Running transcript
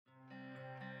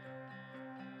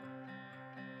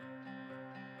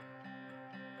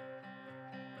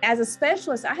As a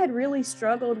specialist, I had really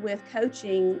struggled with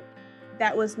coaching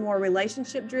that was more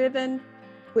relationship driven,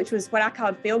 which was what I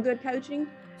called feel good coaching,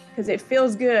 because it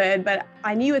feels good, but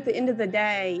I knew at the end of the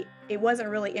day, it wasn't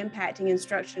really impacting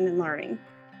instruction and learning.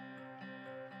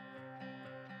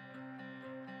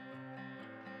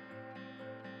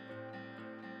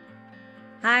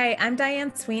 Hi, I'm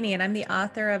Diane Sweeney, and I'm the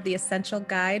author of The Essential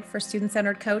Guide for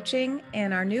Student-Centered Coaching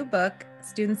and our new book,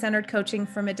 Student-Centered Coaching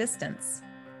from a Distance.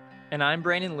 And I'm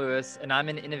Brandon Lewis, and I'm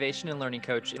an innovation and learning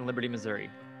coach in Liberty, Missouri.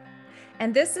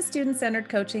 And this is Student-Centered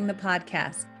Coaching, the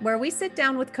podcast, where we sit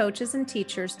down with coaches and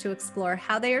teachers to explore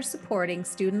how they are supporting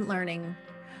student learning.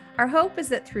 Our hope is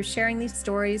that through sharing these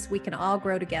stories, we can all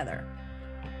grow together.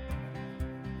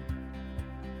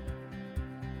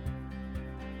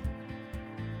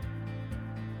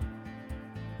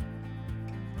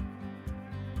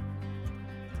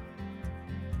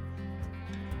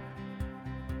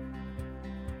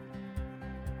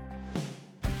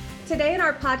 Today in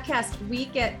our podcast, we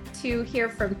get to hear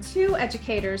from two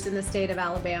educators in the state of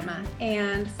Alabama.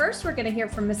 And first, we're going to hear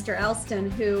from Mr. Elston,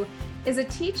 who is a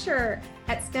teacher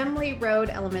at Stemley Road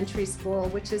Elementary School,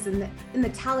 which is in the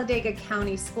Talladega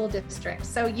County School District.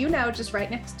 So, just right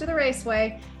next to the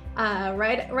raceway,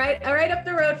 right up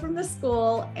the road from the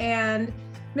school. And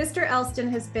Mr. Elston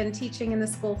has been teaching in the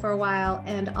school for a while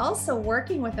and also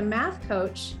working with a math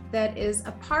coach that is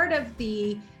a part of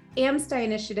the AMSTI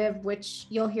initiative, which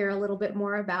you'll hear a little bit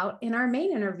more about in our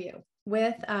main interview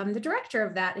with the director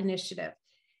of that initiative.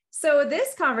 So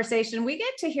this conversation, we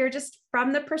get to hear just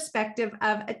from the perspective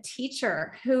of a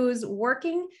teacher who's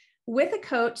working with a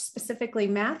coach, specifically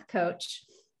math coach,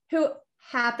 who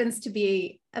happens to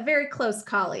be a very close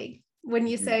colleague. When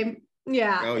you say,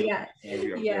 very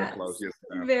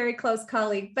close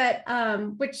colleague, but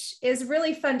which is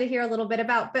really fun to hear a little bit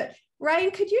about. But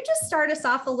Ryan, could you just start us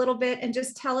off a little bit and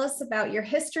just tell us about your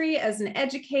history as an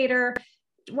educator?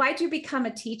 Why'd you become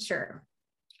a teacher?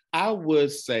 I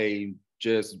would say,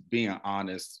 just being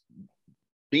honest,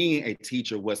 being a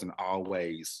teacher wasn't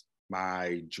always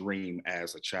my dream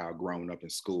as a child growing up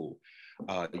in school.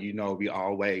 We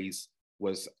always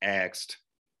was asked,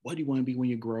 what do you want to be when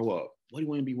you grow up? What do you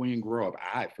want to be when you grow up?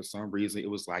 For some reason, it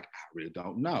was like, I really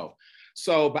don't know.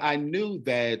 So, but I knew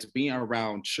that being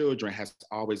around children has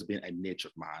always been a niche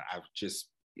of mine.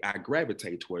 I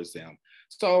gravitate towards them.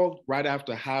 So right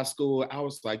after high school, I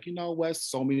was like, you know what?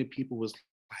 So many people was like,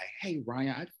 hey,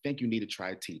 Ryan, I think you need to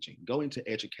try teaching. Go into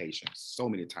education. So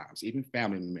many times, even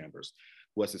family members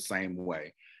was the same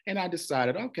way. And I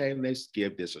decided, okay, let's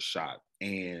give this a shot.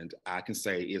 And I can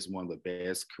say it's one of the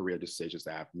best career decisions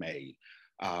that I've made.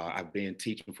 I've been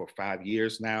teaching for 5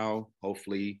 years now.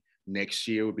 Hopefully next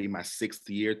year will be my 6th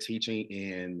year teaching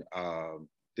in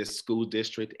this school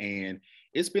district. And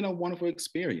it's been a wonderful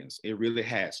experience. It really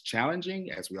has.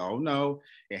 Challenging, as we all know,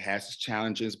 it has its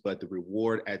challenges, but the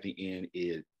reward at the end,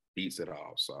 it beats it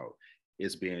all. So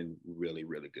it's been really,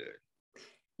 really good.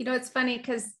 It's funny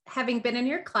because having been in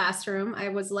your classroom, I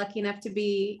was lucky enough to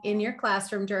be in your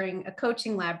classroom during a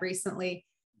coaching lab recently.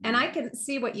 And I can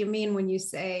see what you mean when you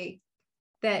say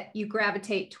that you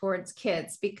gravitate towards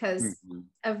kids because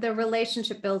of the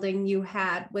relationship building you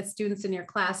had with students in your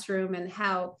classroom and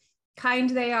how kind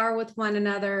they are with one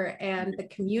another and the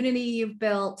community you've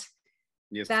built.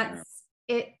 Yes,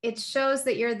 it shows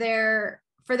that you're there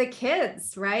for the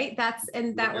kids, right? That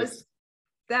was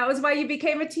why you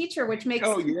became a teacher, which makes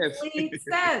complete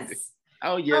sense.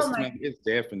 Oh, yes, man. It's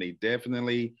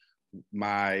definitely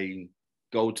my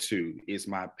go-to. It's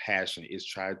my passion. It's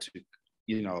try to,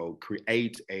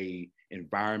 create a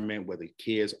environment where the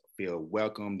kids feel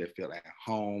welcome, they feel at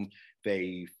home,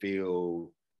 they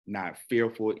feel not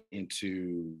fearful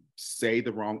to say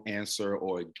the wrong answer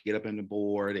or get up on the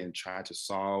board and try to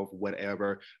solve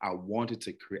whatever. I wanted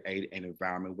to create an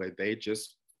environment where they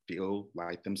just feel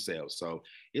like themselves. So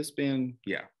it's been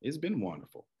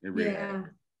wonderful. It really has.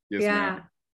 Yes, ma'am.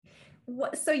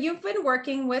 So you've been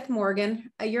working with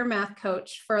Morgan, your math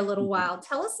coach, for a little while.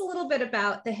 Tell us a little bit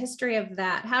about the history of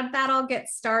that. How did that all get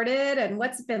started and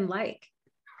what's it been like?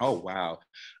 Oh, wow.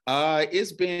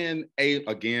 It's been an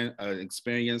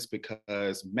experience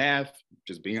because math,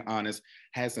 just being honest,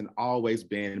 hasn't always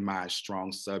been my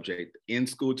strong subject in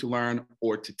school to learn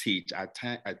or to teach. I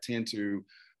tend to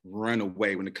run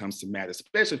away when it comes to math,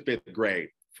 especially 5th grade.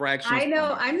 Fractions. I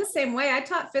know, I'm the same way. I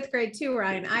taught 5th grade too,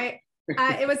 Ryan.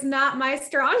 It was not my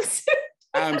strong suit.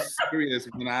 I'm serious.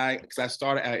 Because I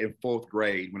started out in 4th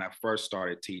grade when I first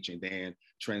started teaching, then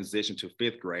transitioned to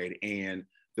 5th grade. And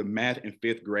the math in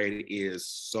 5th grade is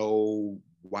so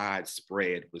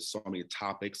widespread with so many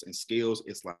topics and skills.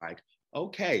 It's like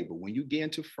okay. But when you get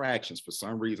into fractions, for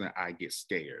some reason, I get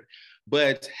scared.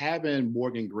 But having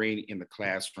Morgan Green in the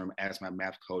classroom as my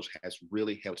math coach has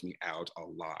really helped me out a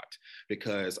lot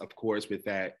because, of course, with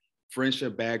that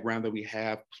friendship background that we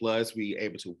have, plus we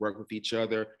able to work with each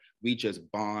other, we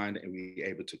just bond and we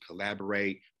able to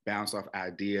collaborate, bounce off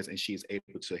ideas, and she's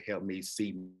able to help me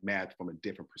see math from a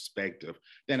different perspective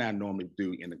than I normally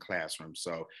do in the classroom.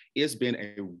 So it's been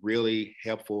a really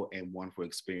helpful and wonderful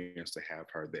experience to have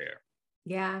her there.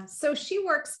 Yeah. So she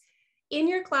works in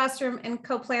your classroom and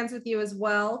co-plans with you as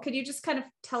well. Could you just kind of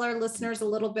tell our listeners a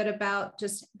little bit about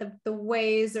just the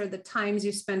ways or the times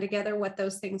you spend together, what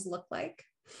those things look like?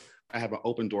 I have an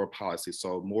open door policy.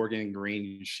 So Morgan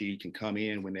Green, she can come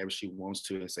in whenever she wants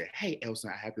to and say, hey, Elsa,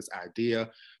 I have this idea.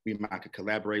 We might could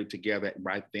collaborate together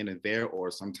right then and there,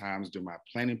 or sometimes during my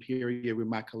planning period, we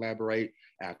might collaborate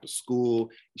after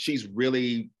school. She's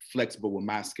really flexible with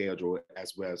my schedule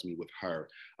as well as me with her.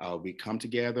 We come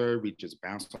together, we just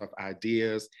bounce off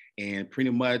ideas, and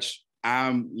pretty much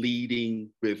I'm leading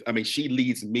with, she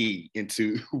leads me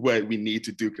into what we need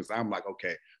to do because I'm like,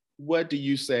 okay, what do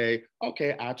you say?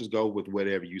 Okay, I'll just go with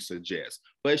whatever you suggest.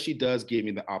 But she does give me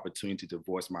the opportunity to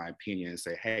voice my opinion and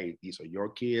say, hey, these are your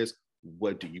kids.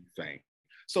 What do you think?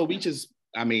 So we just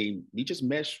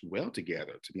mesh well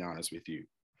together, to be honest with you.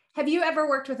 Have you ever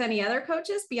worked with any other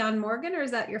coaches beyond Morgan, or is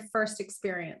that your first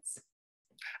experience?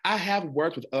 I have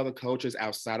worked with other coaches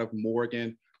outside of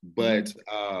Morgan, but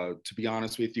to be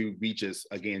honest with you, we just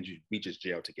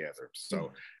gel together.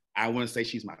 So I want to say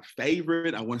she's my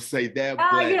favorite. I want to say that. Oh,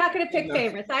 but, you're not going to pick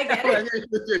favorites. I get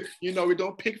it. We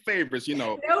don't pick favorites,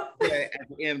 Nope. But at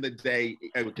the end of the day,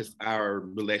 because our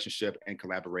relationship and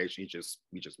collaboration,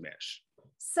 we just mesh.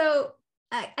 So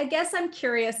I guess I'm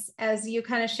curious as you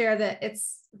kind of share that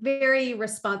it's very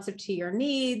responsive to your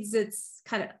needs. It's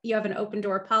kind of, you have an open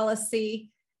door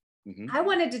policy. I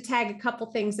wanted to tag a couple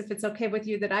things, if it's okay with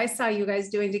you, that I saw you guys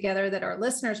doing together that our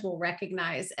listeners will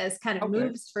recognize as kind of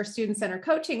moves for student-centered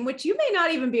coaching, which you may not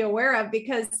even be aware of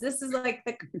because this is like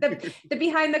the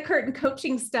behind the curtain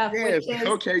coaching stuff. Yes. Which is,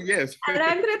 okay. Yes. And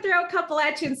I'm going to throw a couple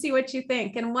at you and see what you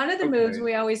think. And one of the moves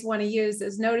we always want to use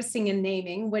is noticing and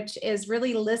naming, which is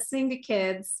really listening to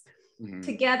kids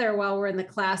together while we're in the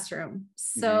classroom.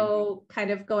 So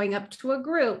kind of going up to a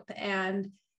group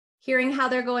and hearing how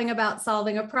they're going about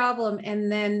solving a problem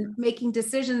and then making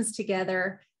decisions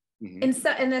together. And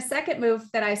so, and the second move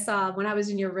that I saw when I was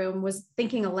in your room was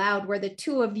thinking aloud, where the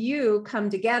two of you come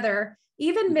together,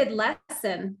 even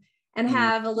mid-lesson, and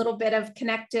have a little bit of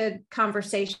connected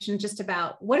conversation just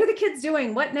about what are the kids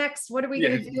doing? What next? What are we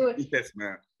going to do? Yes,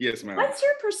 ma'am. Yes, ma'am. What's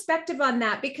your perspective on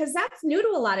that? Because that's new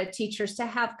to a lot of teachers to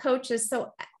have coaches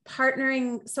so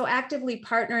actively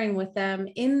partnering with them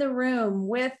in the room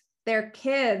with their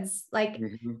kids, like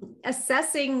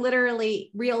assessing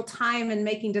literally real time and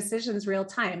making decisions real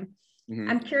time.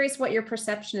 I'm curious what your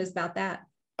perception is about that.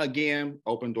 Again,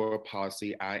 open door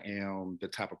policy. I am the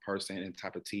type of person and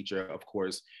type of teacher. Of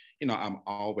course, I'm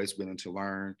always willing to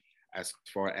learn as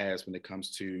far as when it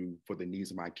comes to for the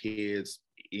needs of my kids,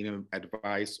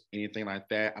 advice, anything like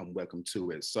that, I'm welcome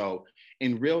to it. So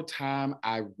in real time,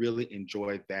 I really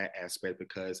enjoyed that aspect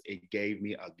because it gave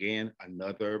me, again,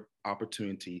 another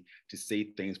opportunity to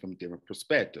see things from a different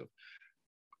perspective.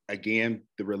 Again,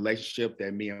 the relationship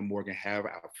that me and Morgan have,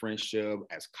 our friendship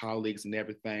as colleagues and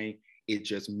everything, it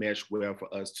just meshed well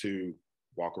for us to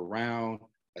walk around,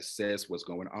 assess what's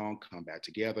going on, come back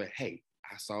together. Hey,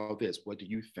 I saw this. What do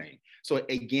you think? So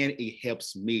again, it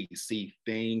helps me see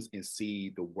things and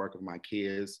see the work of my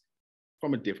kids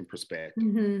from a different perspective.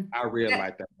 I really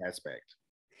like that aspect.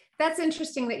 That's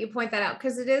interesting that you point that out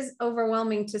because it is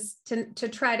overwhelming to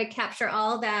try to capture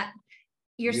all that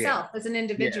yourself as an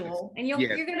individual, and you're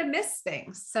going to miss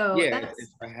things. So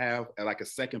it's to have like a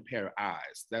second pair of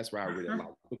eyes. That's what I really like,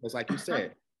 because like you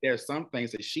said, there are some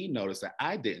things that she noticed that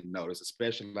I didn't notice,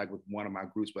 especially like with one of my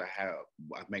groups where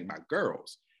I make my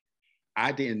girls.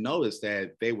 I didn't notice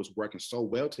that they was working so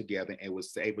well together and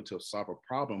was able to solve a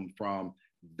problem from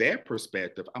their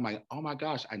perspective. I'm like, oh my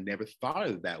gosh, I never thought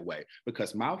of it that way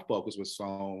because my focus was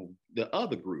on the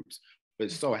other groups.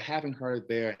 But so having her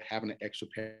there, having an extra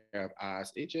pair of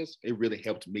eyes, it really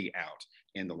helped me out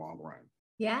in the long run.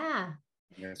 Yeah.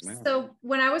 Yes, ma'am. So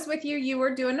when I was with you, you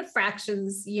were doing a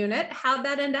fractions unit. How'd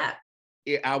that end up?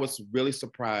 I was really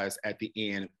surprised at the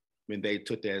end when they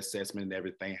took their assessment and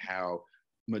everything, how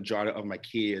majority of my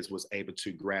kids was able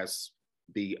to grasp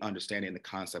the understanding and the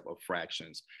concept of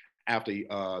fractions. After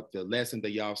the lesson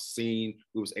that y'all seen,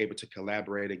 we was able to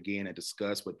collaborate again and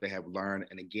discuss what they have learned.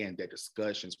 And again, their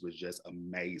discussions was just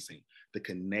amazing. The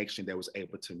connection that was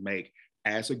able to make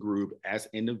as a group, as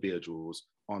individuals,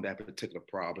 on that particular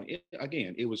problem.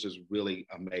 It was just really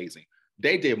amazing.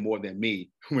 They did more than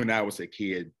me when I was a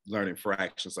kid learning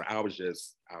fractions. So I was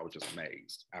just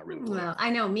amazed. I really was. Well, I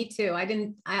know, me too.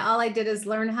 All I did is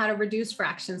learn how to reduce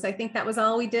fractions. I think that was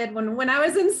all we did when I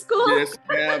was in school. Yes,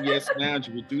 ma'am. Yes, ma'am.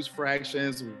 To reduce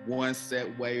fractions one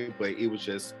set way, but it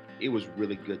was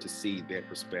really good to see their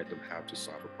perspective how to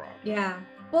solve a problem. Yeah.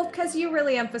 Well, because you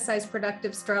really emphasize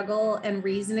productive struggle and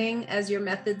reasoning as your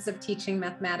methods of teaching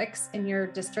mathematics in your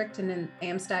district and in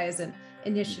AMSTI as an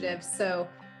initiative. So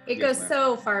it goes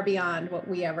so far beyond what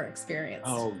we ever experienced.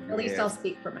 Oh, at least I'll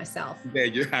speak for myself.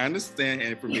 Yeah, I understand.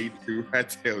 And for me too, I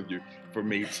tell you, for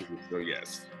me too. So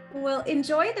yes. Well,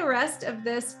 enjoy the rest of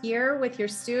this year with your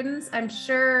students. I'm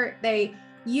sure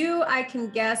I can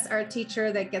guess, are a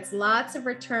teacher that gets lots of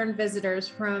return visitors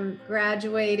from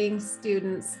graduating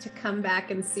students to come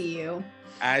back and see you.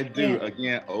 I do. Yeah.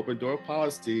 Again, open door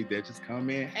policy. They just come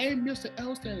in, hey, Mr.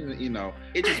 Elston,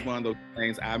 it's just one of those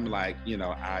things. I'm like,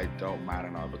 I don't mind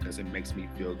at all because it makes me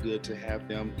feel good to have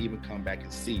them even come back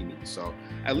and see me. So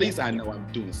at least I know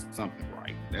I'm doing something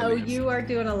right. You are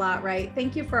doing a lot right.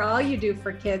 Thank you for all you do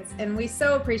for kids. And we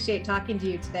so appreciate talking to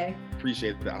you today.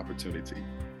 Appreciate the opportunity.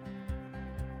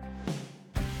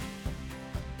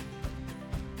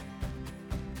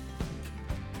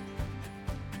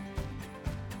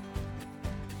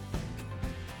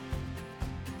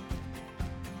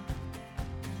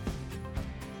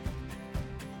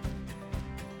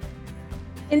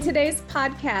 In today's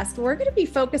podcast, we're going to be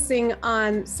focusing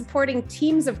on supporting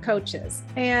teams of coaches.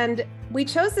 And we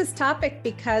chose this topic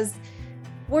because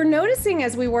we're noticing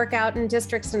as we work out in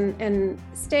districts and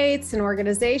states and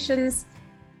organizations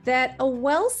that a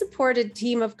well-supported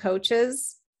team of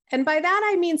coaches, and by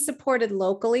that I mean supported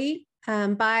locally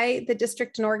by the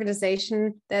district and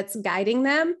organization that's guiding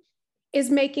them, is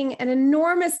making an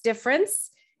enormous difference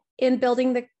in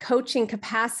building the coaching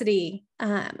capacity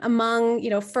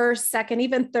among, first, second,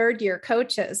 even third year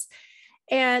coaches.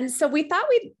 And so we thought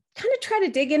we'd kind of try to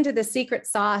dig into the secret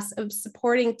sauce of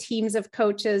supporting teams of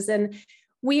coaches. And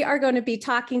we are going to be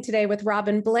talking today with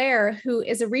Robin Blair, who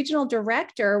is a regional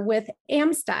director with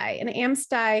AMSTI. And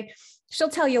AMSTI, she'll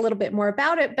tell you a little bit more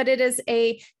about it, but it is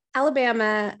a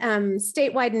Alabama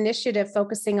statewide initiative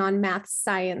focusing on math,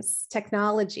 science,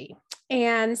 technology.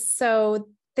 And so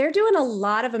they're doing a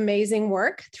lot of amazing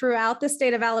work throughout the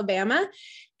state of Alabama.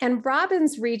 And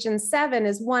Robin's Region 7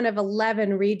 is one of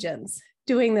 11 regions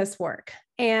doing this work.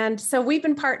 And so we've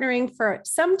been partnering for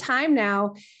some time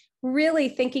now, really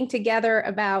thinking together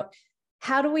about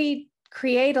how do we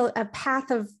create a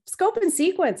path of scope and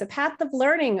sequence, a path of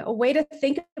learning, a way to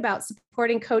think about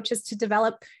supporting coaches to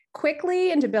develop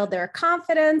quickly and to build their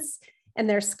confidence and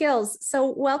their skills. So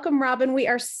welcome, Robin. We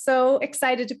are so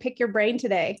excited to pick your brain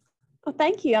today. Well,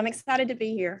 thank you. I'm excited to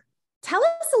be here. Tell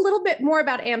us a little bit more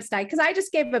about AMSTI, because I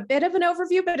just gave a bit of an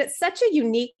overview, but it's such a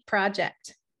unique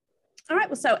project. All right.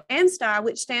 Well, so AMSTI,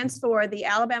 which stands for the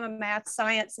Alabama Math,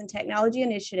 Science, and Technology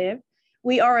Initiative,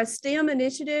 we are a STEM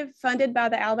initiative funded by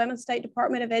the Alabama State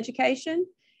Department of Education.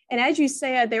 And as you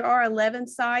said, there are 11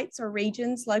 sites or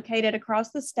regions located across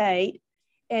the state.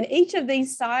 And each of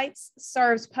these sites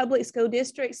serves public school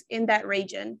districts in that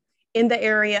region, in the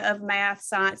area of math,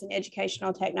 science, and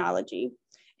educational technology.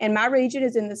 And my region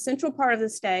is in the central part of the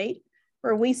state,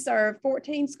 where we serve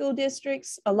 14 school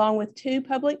districts along with 2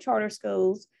 public charter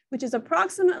schools, which is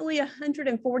approximately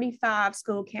 145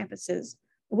 school campuses.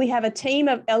 We have a team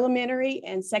of elementary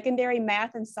and secondary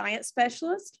math and science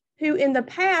specialists who in the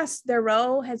past, their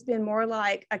role has been more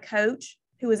like a coach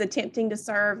who is attempting to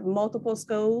serve multiple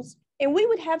schools. And we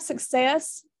would have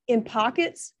success in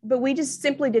pockets, but we just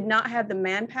simply did not have the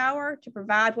manpower to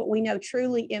provide what we know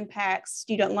truly impacts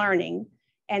student learning,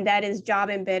 and that is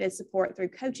job-embedded support through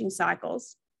coaching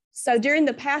cycles. So during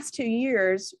the past 2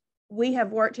 years, we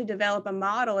have worked to develop a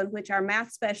model in which our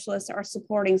math specialists are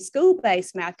supporting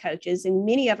school-based math coaches in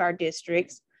many of our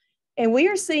districts, and we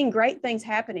are seeing great things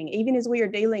happening, even as we are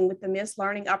dealing with the missed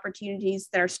learning opportunities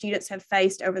that our students have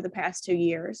faced over the past 2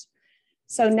 years.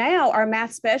 So now our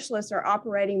math specialists are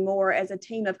operating more as a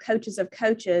team of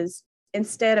coaches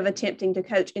instead of attempting to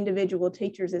coach individual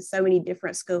teachers at so many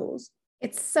different schools.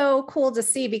 It's so cool to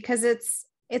see because it's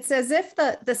as if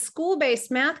the school-based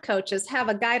math coaches have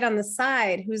a guide on the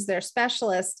side who's their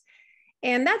specialist.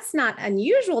 And that's not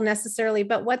unusual necessarily,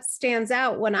 but what stands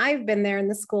out when I've been there in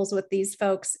the schools with these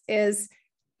folks is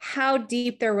how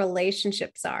deep their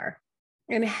relationships are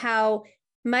and how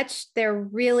much they're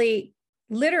really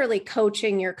literally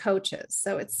coaching your coaches.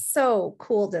 So it's so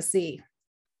cool to see.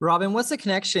 Robin, what's the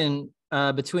connection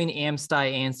between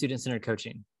AMSTI and student-centered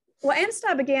coaching? Well,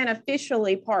 AMSTI began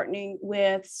officially partnering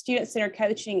with student-centered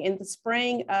coaching in the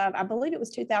spring of, I believe it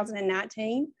was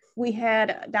 2019. We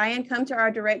had Diane come to our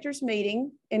directors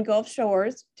meeting in Gulf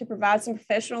Shores to provide some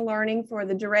professional learning for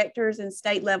the directors and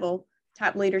state level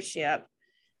type leadership.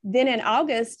 Then in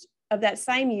August of that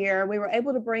same year, we were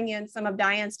able to bring in some of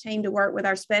Diane's team to work with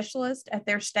our specialists at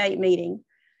their state meeting.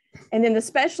 And then the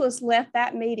specialists left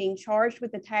that meeting charged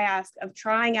with the task of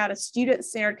trying out a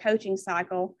student-centered coaching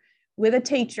cycle with a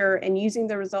teacher and using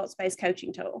the results-based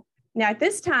coaching tool. Now, at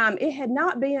this time, it had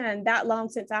not been that long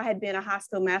since I had been a high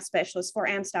school math specialist for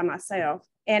AMSTI myself.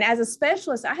 And as a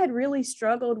specialist, I had really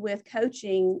struggled with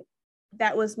coaching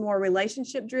that was more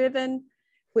relationship driven,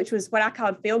 which was what I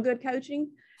called feel-good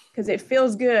coaching, because it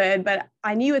feels good, but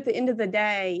I knew at the end of the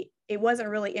day, it wasn't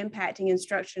really impacting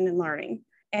instruction and learning.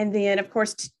 And then, of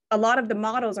course, a lot of the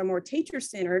models are more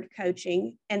teacher-centered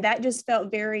coaching, and that just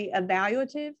felt very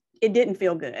evaluative. It didn't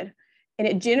feel good. And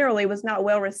it generally was not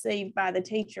well received by the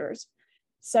teachers.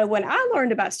 So when I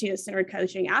learned about student-centered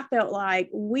coaching, I felt like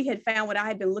we had found what I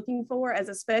had been looking for as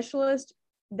a specialist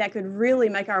that could really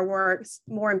make our work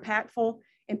more impactful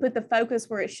and put the focus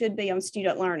where it should be on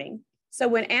student learning. So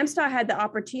when AMSTI had the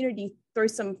opportunity through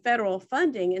some federal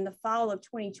funding in the fall of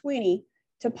 2020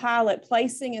 to pilot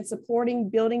placing and supporting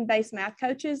building-based math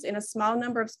coaches in a small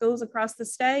number of schools across the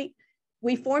state,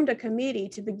 we formed a committee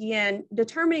to begin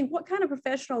determining what kind of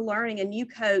professional learning a new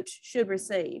coach should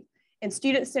receive. And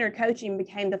student-centered coaching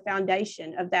became the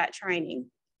foundation of that training.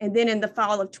 And then in the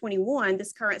fall of 21,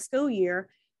 this current school year,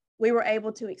 we were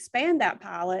able to expand that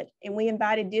pilot, and we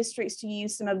invited districts to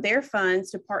use some of their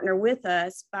funds to partner with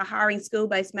us by hiring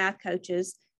school-based math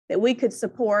coaches that we could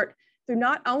support through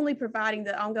not only providing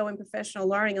the ongoing professional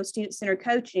learning of student-centered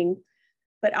coaching,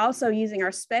 but also using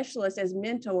our specialists as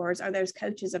mentors or those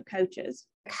coaches of coaches.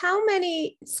 How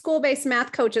many school-based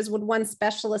math coaches would one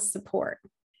specialist support?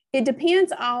 It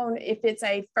depends on if it's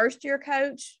a first-year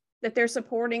coach that they're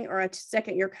supporting or a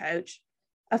second-year coach.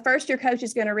 A first-year coach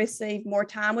is going to receive more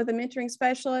time with a mentoring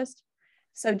specialist.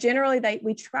 So generally,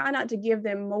 we try not to give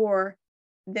them more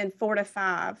than 4 to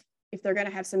 5 if they're going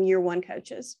to have some year one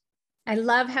coaches. I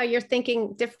love how you're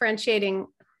thinking, differentiating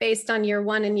based on year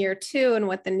 1 and year 2 and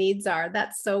what the needs are.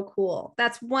 That's so cool.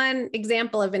 That's one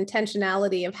example of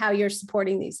intentionality of how you're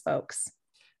supporting these folks.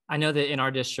 I know that in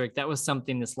our district, that was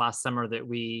something this last summer that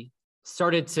we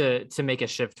started to make a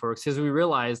shift towards, because we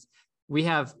realized we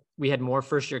had more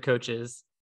first year coaches,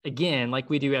 again, like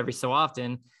we do every so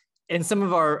often. And some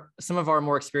of our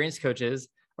more experienced coaches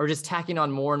are just tacking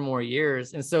on more and more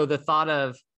years. And so the thought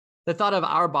of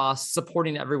our boss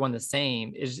supporting everyone the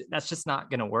same that's just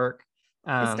not going to work.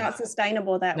 It's not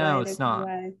sustainable that way. No, it's not.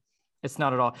 It's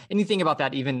not at all. And you think about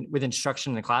that even with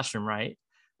instruction in the classroom, right?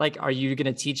 Like, are you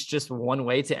going to teach just one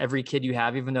way to every kid you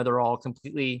have, even though they're all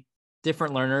completely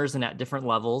different learners and at different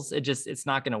levels? It's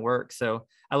not going to work. So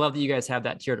I love that you guys have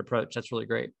that tiered approach. That's really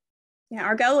great. Yeah,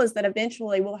 our goal is that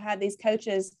eventually we'll have these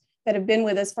coaches that have been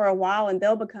with us for a while, and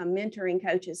they'll become mentoring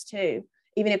coaches too.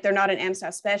 Even if they're not an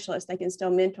AMSTI specialist, they can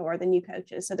still mentor the new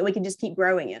coaches so that we can just keep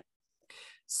growing it.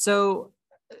 So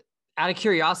out of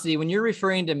curiosity, when you're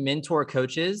referring to mentor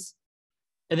coaches,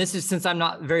 and this is since I'm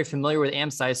not very familiar with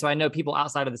AMSTI, so I know people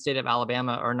outside of the state of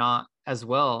Alabama are not as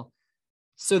well.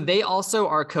 So they also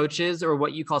are coaches or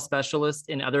what you call specialists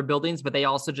in other buildings, but they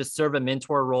also just serve a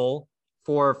mentor role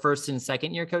for first and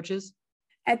second year coaches?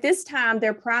 At this time,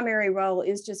 their primary role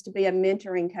is just to be a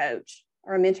mentoring coach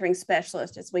or a mentoring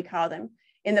specialist, as we call them.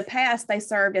 In the past, they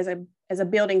served as a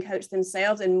building coach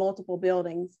themselves in multiple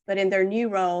buildings, but in their new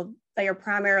role, they are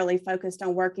primarily focused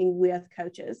on working with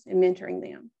coaches and mentoring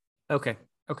them. Okay.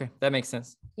 That makes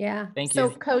sense. Yeah. Thank you. So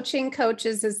coaching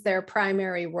coaches is their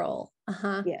primary role.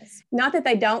 Yes. Not that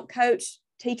they don't coach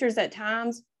teachers at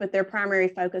times, but their primary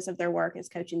focus of their work is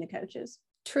coaching the coaches.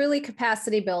 Truly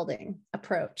capacity building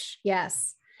approach.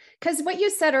 Yes. Because what you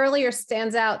said earlier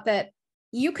stands out, that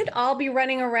you could all be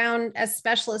running around as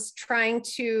specialists trying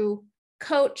to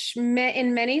coach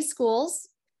in many schools,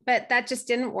 but that just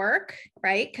didn't work,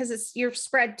 right? Because you're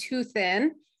spread too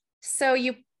thin. So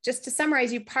just to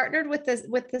summarize, you partnered with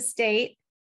the state.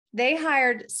 They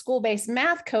hired school-based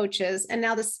math coaches, and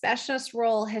now the specialist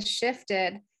role has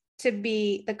shifted to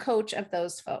be the coach of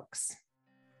those folks.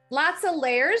 Lots of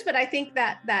layers, but I think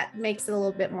that makes it a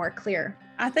little bit more clear.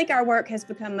 I think our work has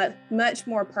become much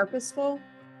more purposeful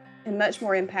and much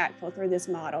more impactful through this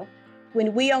model.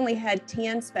 When we only had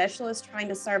 10 specialists trying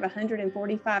to serve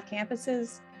 145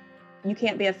 campuses, you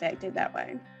can't be effective that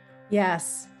way.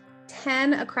 Yes.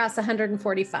 10 across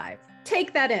 145.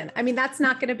 Take that in. I mean, that's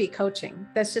not going to be coaching.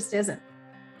 That just isn't.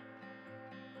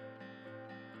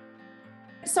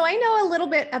 So I know a little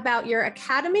bit about your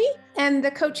academy and the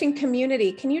coaching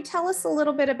community. Can you tell us a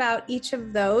little bit about each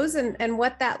of those and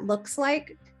what that looks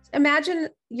like? Imagine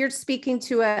you're speaking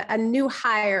to a new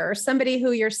hire or somebody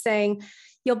who you're saying,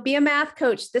 you'll be a math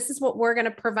coach. This is what we're going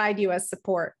to provide you as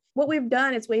support. What we've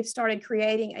done is we've started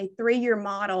creating a 3-year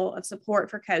model of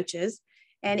support for coaches.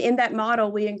 And in that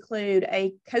model, we include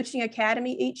a coaching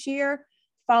academy each year,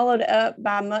 followed up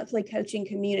by monthly coaching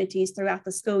communities throughout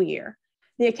the school year.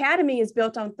 The academy is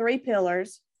built on 3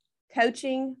 pillars: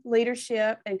 coaching,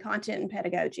 leadership, and content and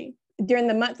pedagogy. During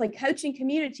the monthly coaching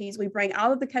communities, we bring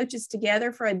all of the coaches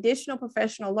together for additional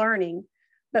professional learning.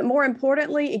 But more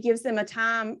importantly, it gives them a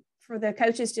time for the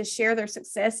coaches to share their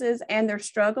successes and their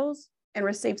struggles and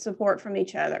receive support from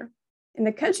each other. And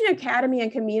the coaching academy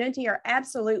and community are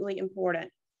absolutely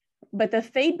important. But the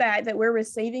feedback that we're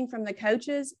receiving from the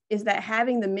coaches is that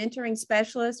having the mentoring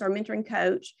specialist or mentoring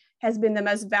coach has been the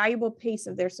most valuable piece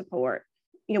of their support.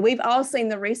 You know, we've all seen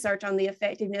the research on the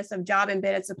effectiveness of job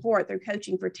embedded support through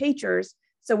coaching for teachers.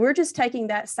 So we're just taking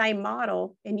that same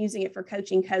model and using it for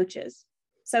coaching coaches.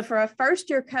 So for a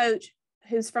first-year coach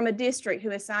who's from a district who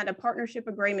has signed a partnership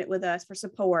agreement with us for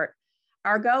support,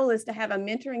 our goal is to have a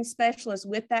mentoring specialist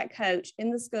with that coach in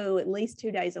the school at least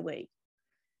 2 days a week.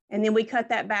 And then we cut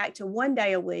that back to 1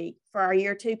 day a week for our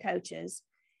year 2 coaches.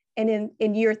 And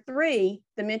in year 3,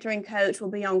 the mentoring coach will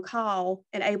be on call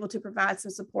and able to provide some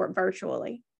support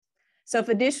virtually. So if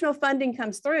additional funding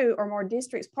comes through or more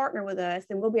districts partner with us,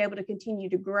 then we'll be able to continue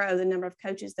to grow the number of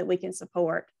coaches that we can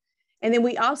support. And then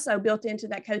we also built into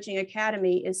that coaching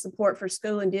academy is support for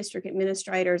school and district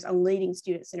administrators on leading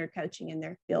student-centered coaching in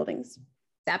their buildings.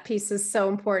 That piece is so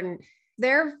important.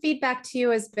 Their feedback to you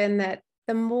has been that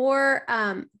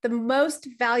the most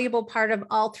valuable part of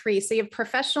all 3. So you have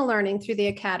professional learning through the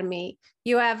academy,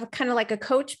 you have kind of like a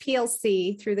coach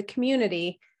PLC through the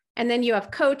community, and then you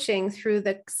have coaching through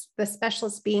the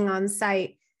specialists being on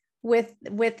site with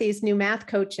these new math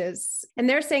coaches. And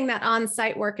they're saying that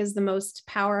on-site work is the most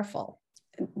powerful.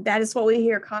 That is what we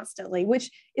hear constantly, which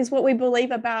is what we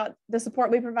believe about the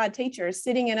support we provide teachers.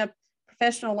 Sitting in a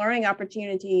professional learning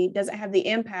opportunity doesn't have the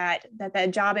impact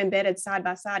that job embedded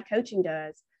side-by-side coaching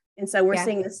does. And so we're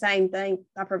seeing the same thing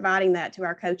by providing that to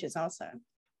our coaches also.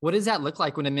 What does that look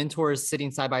like when a mentor is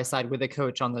sitting side by side with a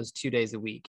coach on those 2 days a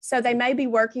week? So they may be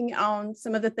working on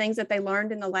some of the things that they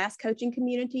learned in the last coaching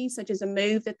community, such as a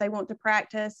move that they want to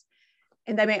practice.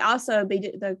 And they may also be,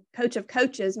 the coach of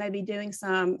coaches may be doing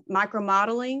some micro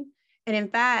modeling. And in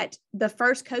fact, the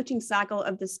first coaching cycle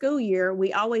of the school year,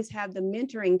 we always have the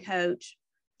mentoring coach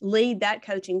lead that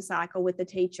coaching cycle with the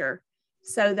teacher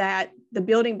so that the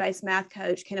building-based math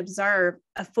coach can observe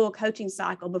a full coaching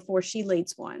cycle before she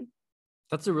leads one.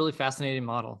 That's a really fascinating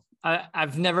model.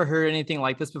 I've never heard anything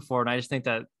like this before, and I just think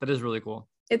that is really cool.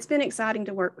 It's been exciting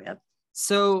to work with.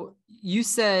 So you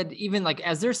said even like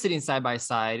as they're sitting side by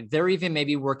side, they're even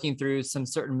maybe working through some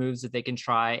certain moves that they can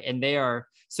try, and they're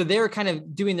kind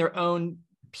of doing their own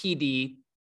PD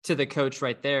to the coach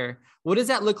right there. What does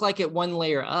that look like at one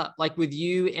layer up? Like with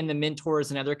you and the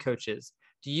mentors and other coaches,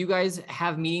 do you guys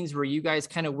have meetings where you guys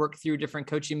kind of work through different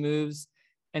coaching moves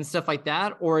and stuff like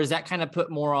that? Or is that kind of put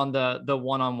more on the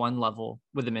one-on-one level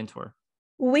with the mentor?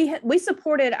 We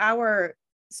supported our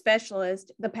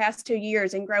specialist the past 2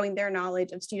 years in growing their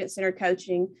knowledge of student-centered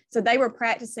coaching. So they were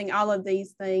practicing all of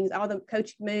these things, all the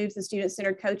coaching moves, the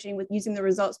student-centered coaching with using the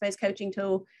results-based coaching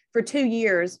tool for 2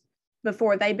 years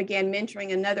before they began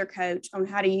mentoring another coach on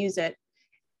how to use it.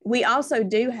 We also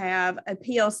do have a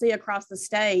PLC across the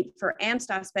state for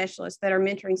AMSTI specialists that are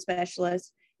mentoring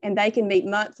specialists, and they can meet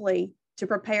monthly to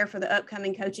prepare for the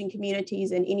upcoming coaching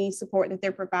communities and any support that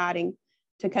they're providing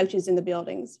to coaches in the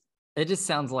buildings. It just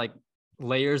sounds like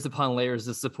layers upon layers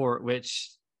of support,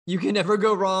 which you can never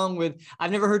go wrong with.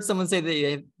 I've never heard someone say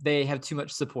that they have too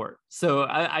much support. So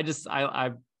I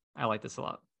like this a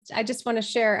lot. I just want to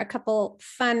share a couple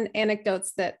fun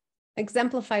anecdotes that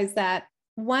exemplifies that.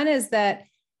 One is that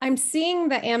I'm seeing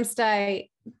the AMSTI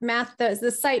math,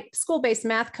 the site school-based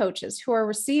math coaches who are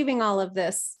receiving all of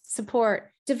this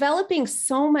support, developing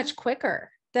so much quicker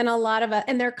than a lot of us,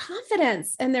 and their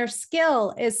confidence and their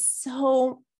skill is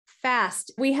so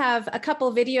fast. We have a couple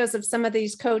of videos of some of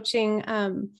these coaching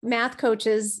math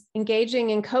coaches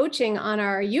engaging in coaching on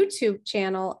our YouTube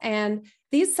channel. And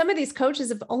some of these coaches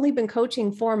have only been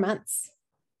coaching 4 months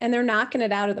and they're knocking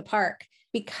it out of the park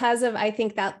because of, I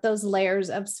think, that those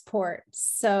layers of support.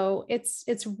 So it's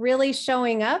really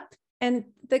showing up, and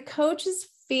the coaches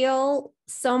feel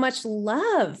so much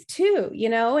love too,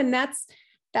 and that's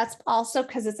also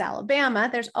because it's Alabama.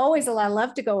 There's always a lot of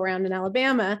love to go around in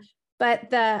Alabama, but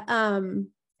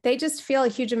they just feel a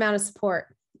huge amount of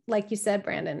support, like you said,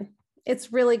 Brandon.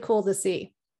 It's really cool to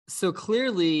see. So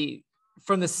clearly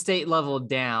from the state level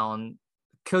down,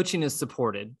 coaching is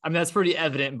supported. I mean, that's pretty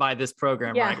evident by this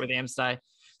program, right? With AMSTI.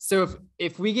 So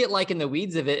if we get like in the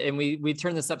weeds of it and we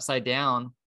turn this upside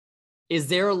down, is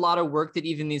there a lot of work that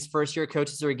even these first year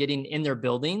coaches are getting in their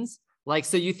buildings? Like,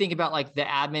 so you think about like the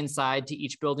admin side to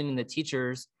each building and the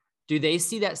teachers, do they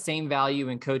see that same value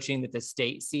in coaching that the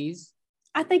state sees?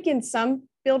 I think in some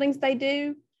buildings they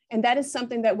do. And that is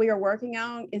something that we are working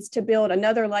on, is to build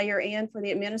another layer in for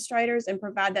the administrators and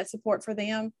provide that support for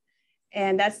them.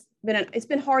 And it's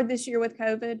been hard this year with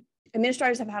COVID.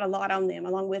 Administrators have had a lot on them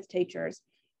along with teachers,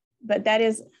 but that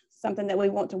is something that we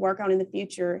want to work on in the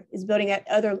future, is building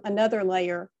another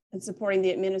layer and supporting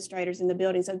the administrators in the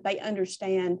building so that they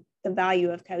understand the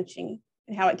value of coaching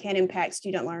and how it can impact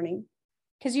student learning.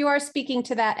 Because you are speaking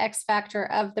to that X factor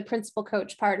of the principal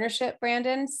coach partnership,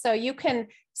 Brandon. So you can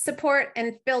support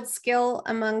and build skill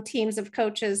among teams of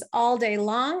coaches all day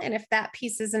long. And if that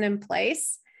piece isn't in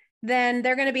place, then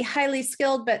they're going to be highly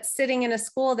skilled, but sitting in a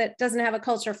school that doesn't have a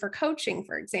culture for coaching,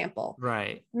 for example.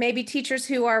 Right. Maybe teachers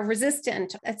who are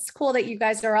resistant. It's cool that you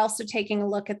guys are also taking a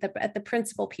look at the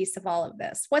principal piece of all of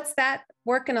this. What's that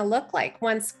work going to look like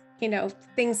once,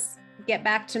 things get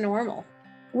back to normal?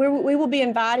 We will be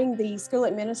inviting the school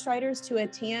administrators to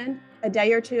attend a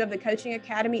day or two of the coaching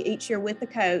academy each year with the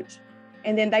coach.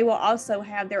 And then they will also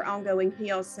have their ongoing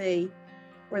PLC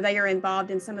where they are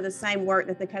involved in some of the same work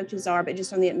that the coaches are, but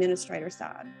just on the administrator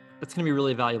side. That's going to be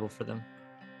really valuable for them.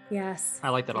 Yes. I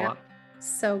like that a lot.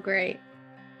 So great.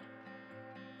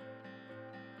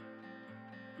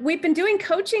 We've been doing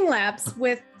coaching labs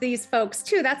with these folks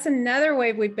too. That's another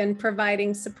way we've been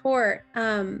providing support.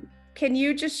 Can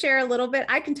you just share a little bit?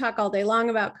 I can talk all day long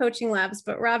about coaching labs,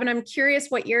 but Robin, I'm curious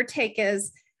what your take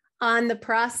is on the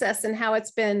process and how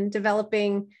it's been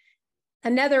developing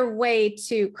another way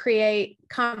to create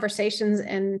conversations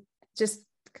and just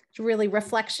really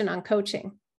reflection on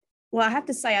coaching. Well, I have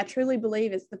to say, I truly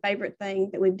believe it's the favorite thing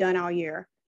that we've done all year.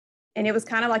 And it was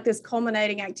kind of like this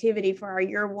culminating activity for our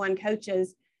year one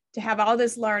coaches to have all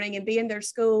this learning and be in their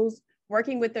schools,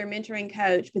 working with their mentoring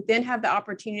coach, but then have the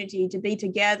opportunity to be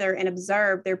together and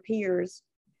observe their peers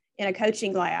in a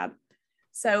coaching lab.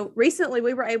 So recently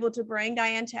we were able to bring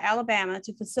Diane to Alabama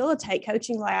to facilitate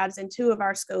coaching labs in 2 of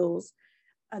our schools.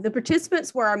 The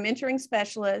participants were our mentoring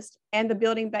specialists and the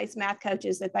building-based math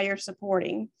coaches that they are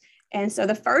supporting. And so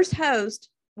the first host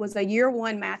was a year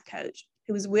one math coach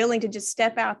who was willing to just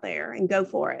step out there and go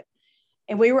for it.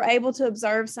 And we were able to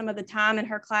observe some of the time in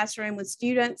her classroom with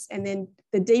students, and then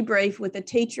the debrief with the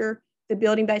teacher, the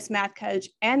building-based math coach,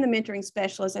 and the mentoring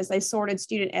specialist as they sorted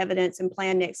student evidence and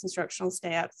planned next instructional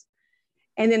steps.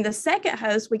 And then the second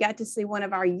host, we got to see one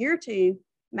of our year 2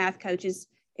 math coaches,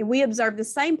 and we observed the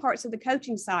same parts of the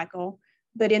coaching cycle,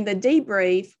 but in the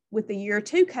debrief with the year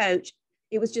 2 coach,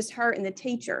 it was just her and the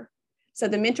teacher. So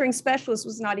the mentoring specialist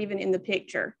was not even in the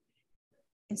picture.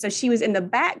 And so she was in the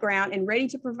background and ready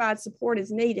to provide support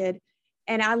as needed.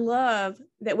 And I love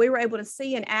that we were able to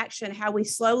see in action how we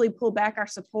slowly pull back our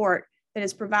support that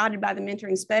is provided by the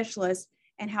mentoring specialist,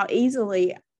 and how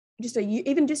easily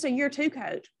even just a year 2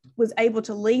 coach was able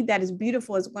to lead that as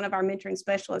beautiful as one of our mentoring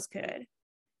specialists could.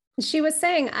 She was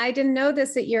saying, I didn't know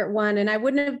this at year 1, and I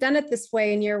wouldn't have done it this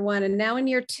way in year 1. And now in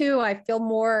year 2, I feel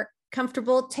more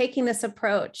comfortable taking this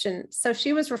approach. And so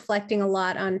she was reflecting a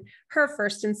lot on her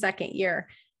first and second year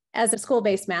as a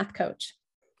school-based math coach.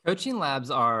 Coaching labs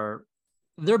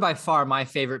they're by far my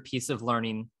favorite piece of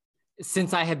learning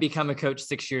since I had become a coach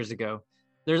 6 years ago.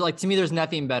 To me, there's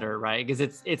nothing better, right? Because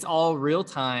it's all real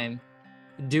time,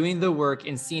 doing the work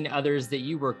and seeing others that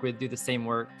you work with do the same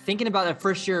work. Thinking about a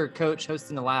first year coach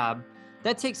hosting a lab,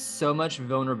 that takes so much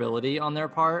vulnerability on their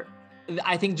part.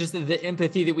 I think just the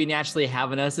empathy that we naturally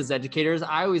have in us as educators,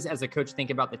 I always, as a coach, think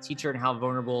about the teacher and how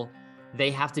vulnerable they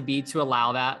have to be to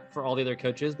allow that for all the other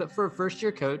coaches. But for a first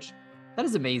year coach, that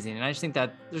is amazing. And I just think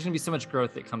that there's going to be so much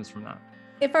growth that comes from that.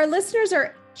 If our listeners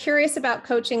are curious about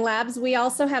coaching labs, we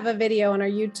also have a video on our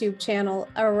YouTube channel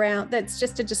around that's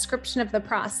just a description of the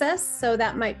process. So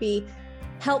that might be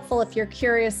helpful if you're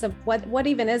curious of what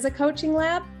even is a coaching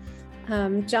lab.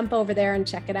 Jump over there and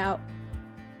check it out.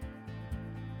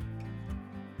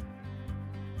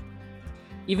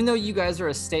 Even though you guys are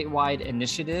a statewide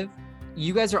initiative,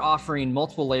 you guys are offering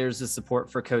multiple layers of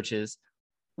support for coaches.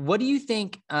 What do you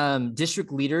think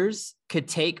district leaders could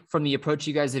take from the approach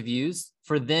you guys have used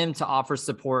for them to offer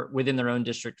support within their own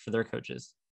district for their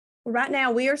coaches? Right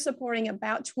now, we are supporting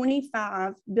about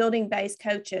 25 building-based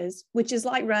coaches, which is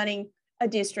like running a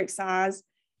district size.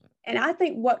 And I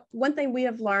think one thing we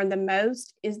have learned the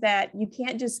most is that you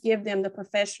can't just give them the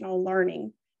professional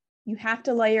learning. You have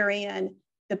to layer in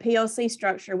the PLC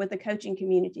structure with the coaching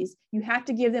communities. You have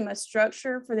to give them a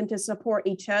structure for them to support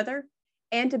each other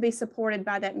and to be supported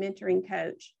by that mentoring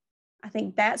coach. I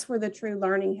think that's where the true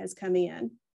learning has come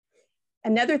in.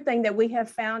 Another thing that we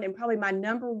have found, and probably my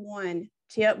number one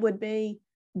tip would be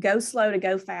go slow to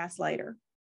go fast later.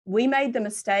 We made the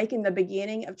mistake in the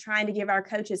beginning of trying to give our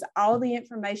coaches all the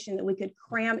information that we could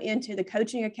cram into the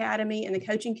coaching academy and the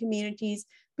coaching communities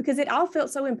because it all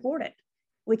felt so important.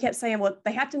 We kept saying, well,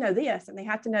 they have to know this and they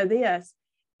have to know this.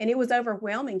 And it was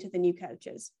overwhelming to the new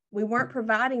coaches. We weren't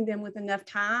providing them with enough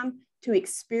time to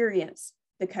experience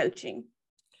the coaching.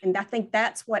 And I think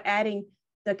that's what adding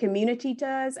the community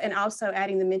does, and also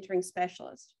adding the mentoring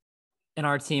specialist. In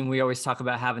our team, we always talk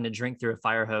about having to drink through a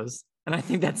fire hose. And I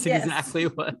think that's exactly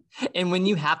what, and when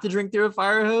you have to drink through a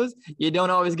fire hose, you don't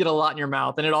always get a lot in your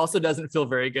mouth. And it also doesn't feel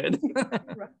very good.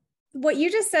 What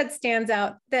you just said stands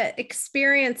out. The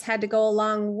experience had to go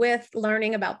along with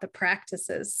learning about the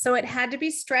practices. So it had to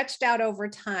be stretched out over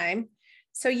time.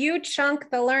 So you chunk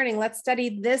the learning. Let's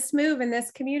study this move in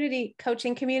this community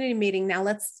coaching community meeting. Now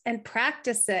and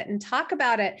practice it and talk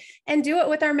about it and do it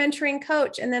with our mentoring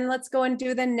coach. And then let's go and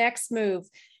do the next move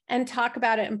and talk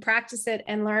about it and practice it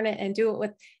and learn it and do it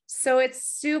with. So it's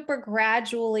super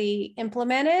gradually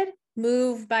implemented,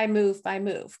 move by move by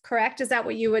move. Correct? Is that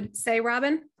what you would say,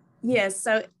 Robin? Yes.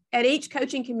 So at each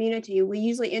coaching community, we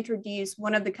usually introduce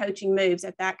one of the coaching moves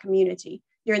at that community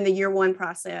during the year one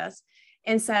process.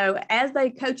 And so as the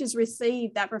coaches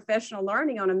receive that professional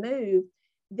learning on a move,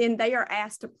 then they are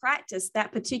asked to practice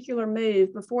that particular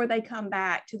move before they come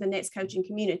back to the next coaching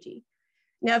community.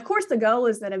 Now, of course, the goal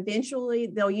is that eventually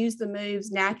they'll use the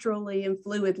moves naturally and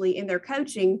fluidly in their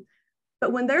coaching.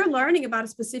 But when they're learning about a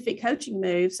specific coaching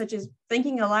move, such as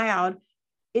thinking aloud,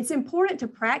 it's important to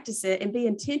practice it and be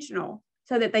intentional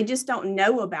so that they just don't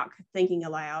know about thinking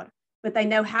aloud, but they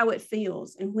know how it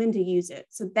feels and when to use it.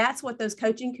 So that's what those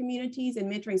coaching communities and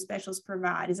mentoring specialists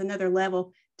provide, is another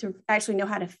level to actually know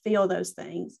how to feel those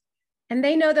things. And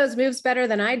they know those moves better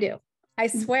than I do. I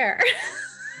swear.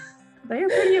 They are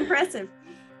pretty impressive.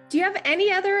 Do you have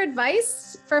any other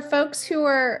advice for folks who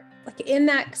are like in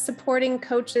that supporting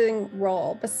coaching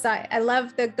role? I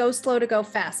love the go slow to go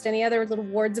fast. Any other little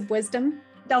words of wisdom?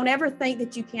 Don't ever think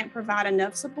that you can't provide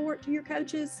enough support to your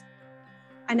coaches.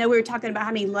 I know we were talking about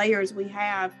how many layers we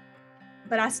have,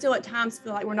 but I still at times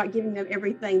feel like we're not giving them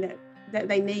everything that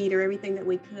they need or everything that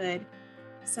we could.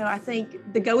 So I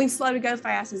think the going slow to go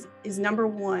fast is number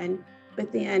one,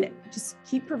 but then just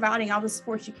keep providing all the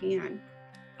support you can.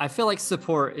 I feel like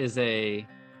support is a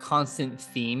constant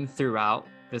theme throughout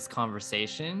this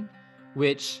conversation,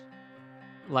 which,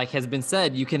 like has been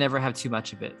said, you can never have too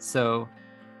much of it. So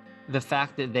the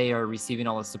fact that they are receiving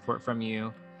all the support from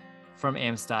you, from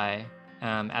AMSTI,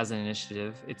 as an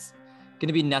initiative, it's going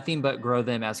to be nothing but grow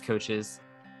them as coaches,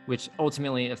 which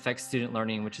ultimately affects student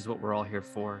learning, which is what we're all here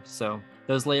for. So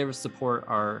those layers of support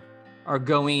are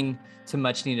going to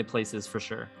much needed places for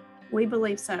sure. We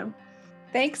believe so.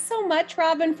 Thanks so much,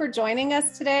 Robin, for joining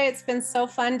us today. It's been so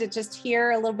fun to just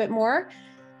hear a little bit more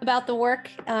about the work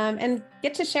and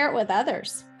get to share it with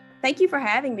others. Thank you for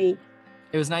having me.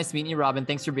 It was nice meeting you, Robin.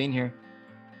 Thanks for being here.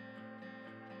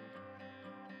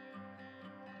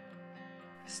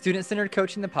 Student-Centered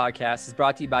Coaching, the podcast, is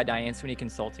brought to you by Diane Sweeney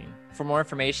Consulting. For more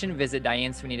information, visit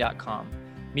dianesweeney.com.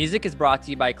 Music is brought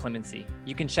to you by Clemency.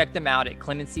 You can check them out at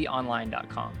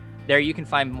clemencyonline.com. There you can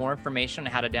find more information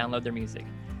on how to download their music.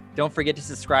 Don't forget to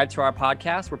subscribe to our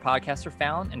podcast where podcasts are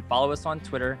found, and follow us on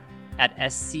Twitter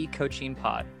at SC Coaching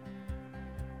Pod.